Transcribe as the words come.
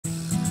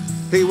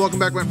Hey, welcome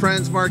back my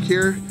friends, Mark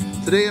here.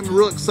 Today I'm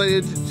real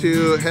excited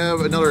to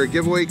have another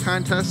giveaway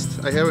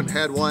contest. I haven't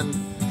had one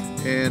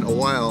in a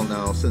while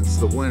now, since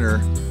the winter,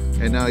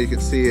 and now you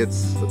can see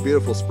it's a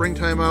beautiful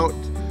springtime out,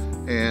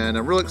 and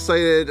I'm real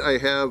excited. I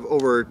have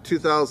over 2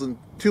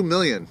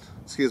 million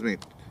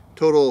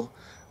total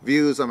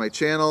views on my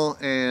channel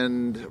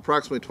and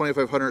approximately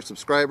 2,500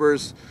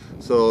 subscribers.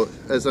 So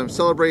as I'm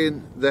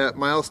celebrating that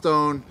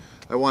milestone,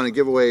 I want to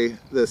give away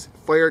this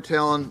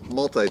Talon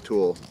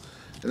multi-tool.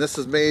 And this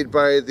is made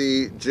by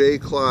the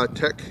J-Claw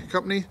Tech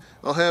company.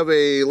 I'll have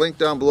a link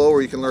down below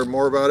where you can learn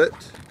more about it.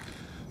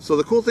 So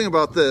the cool thing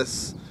about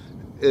this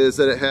is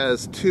that it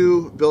has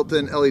two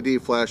built-in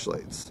LED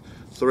flashlights.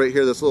 So right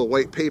here, this little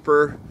white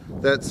paper,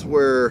 that's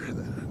where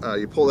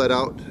you pull that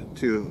out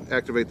to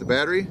activate the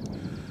battery.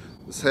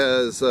 This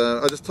has,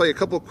 I'll just tell you a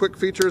couple quick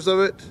features of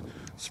it.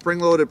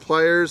 Spring-loaded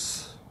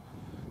pliers.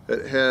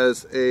 It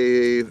has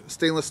a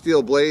stainless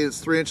steel blade,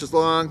 it's 3 inches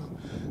long.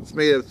 It's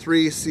made of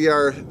 3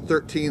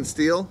 CR13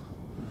 steel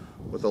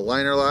with a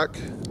liner lock.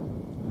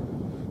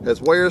 It has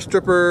wire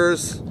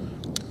strippers,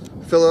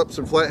 Phillips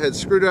and flathead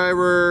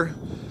screwdriver.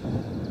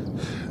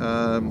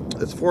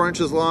 It's 4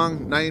 inches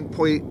long,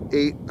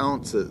 9.8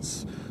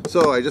 ounces.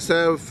 So I just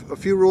have a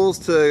few rules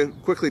to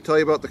quickly tell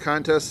you about the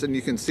contest, and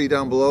you can see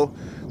down below.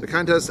 The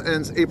contest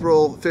ends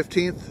April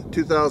 15th,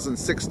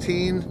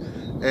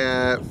 2016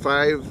 at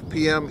 5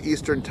 p.m.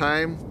 Eastern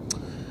Time.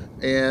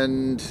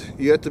 And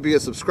you have to be a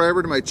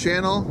subscriber to my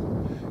channel.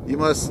 You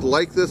must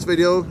like this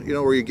video,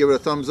 where you give it a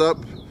thumbs up.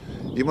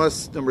 You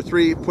must, number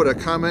 3, put a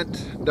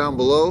comment down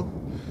below.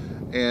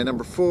 And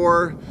number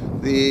 4,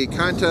 the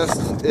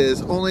contest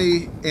is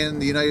only in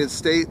the United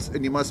States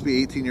and you must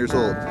be 18 years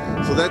old.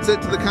 So that's it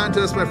to the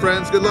contest, my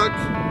friends. Good luck.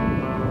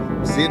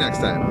 See you next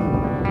time.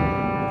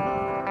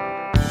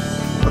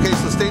 Okay,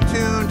 so stay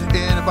tuned.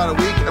 In about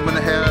a week, I'm going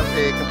to have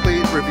a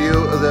complete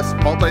review of this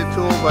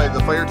multi-tool by the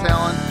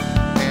Talon.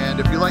 And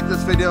if you like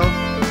this video,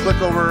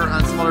 click over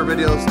on some other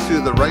videos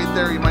to the right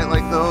there. You might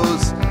like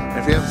those. And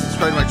if you haven't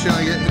subscribed to my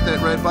channel yet, hit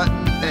that red button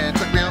and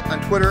check me out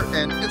on Twitter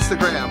and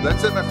Instagram.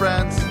 That's it, my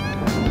friends.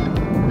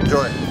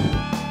 Enjoy.